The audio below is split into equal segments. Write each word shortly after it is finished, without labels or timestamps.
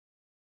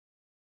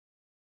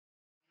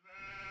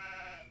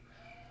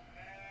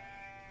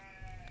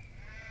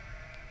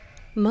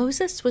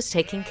Moses was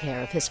taking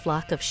care of his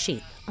flock of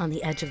sheep on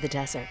the edge of the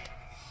desert.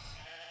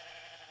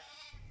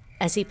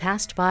 As he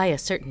passed by a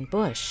certain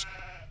bush,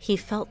 he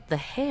felt the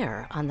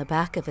hair on the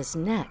back of his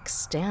neck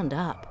stand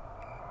up.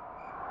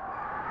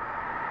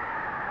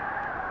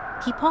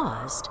 He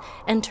paused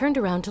and turned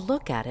around to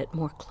look at it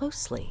more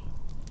closely.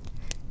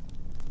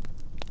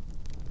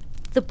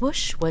 The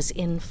bush was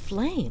in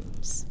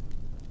flames.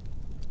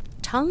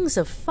 Tongues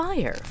of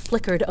fire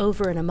flickered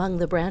over and among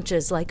the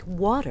branches like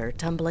water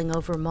tumbling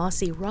over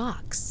mossy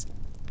rocks.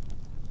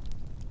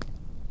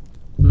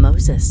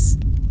 "Moses,"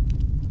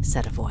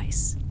 said a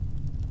voice.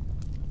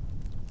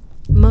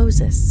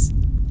 "Moses."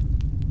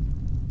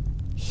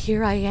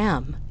 "Here I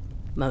am,"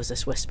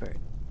 Moses whispered.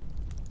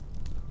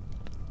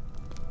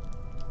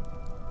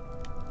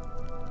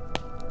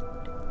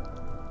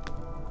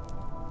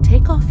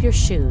 "Take off your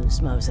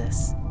shoes,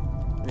 Moses.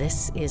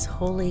 This is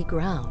holy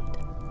ground."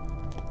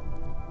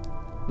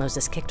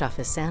 Moses kicked off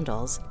his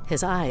sandals,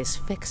 his eyes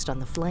fixed on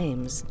the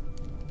flames.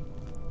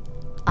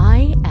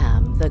 "I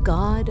am the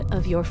God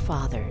of your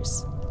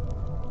fathers,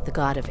 the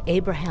God of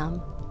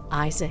Abraham,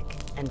 Isaac,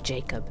 and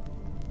Jacob.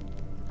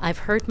 I've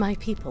heard my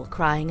people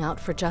crying out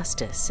for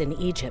justice in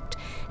Egypt,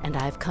 and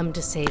I've come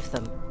to save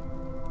them.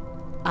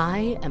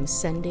 I am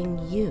sending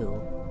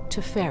you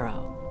to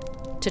Pharaoh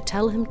to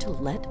tell him to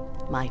let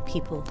my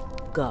people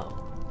go."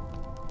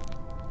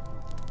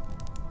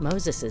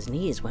 Moses'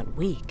 knees went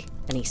weak,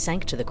 and he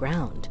sank to the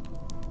ground.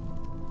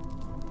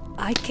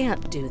 "I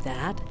can't do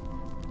that.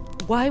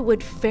 Why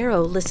would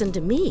Pharaoh listen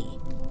to me?"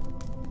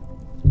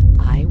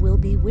 "I will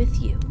be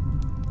with you."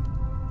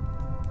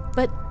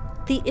 "But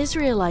the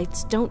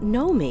Israelites don't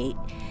know me.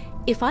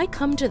 If I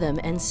come to them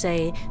and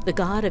say, 'The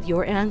God of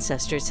your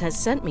ancestors has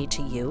sent me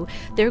to you,'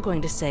 they're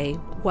going to say,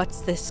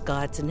 'What's this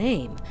God's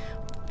name?'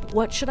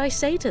 What should I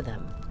say to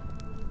them?"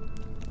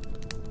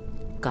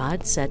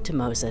 God said to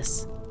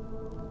Moses,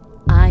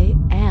 "I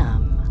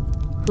am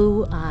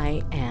who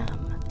I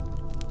am.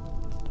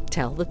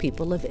 Tell the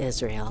people of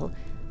Israel,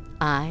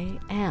 I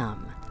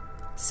am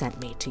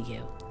sent me to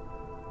you."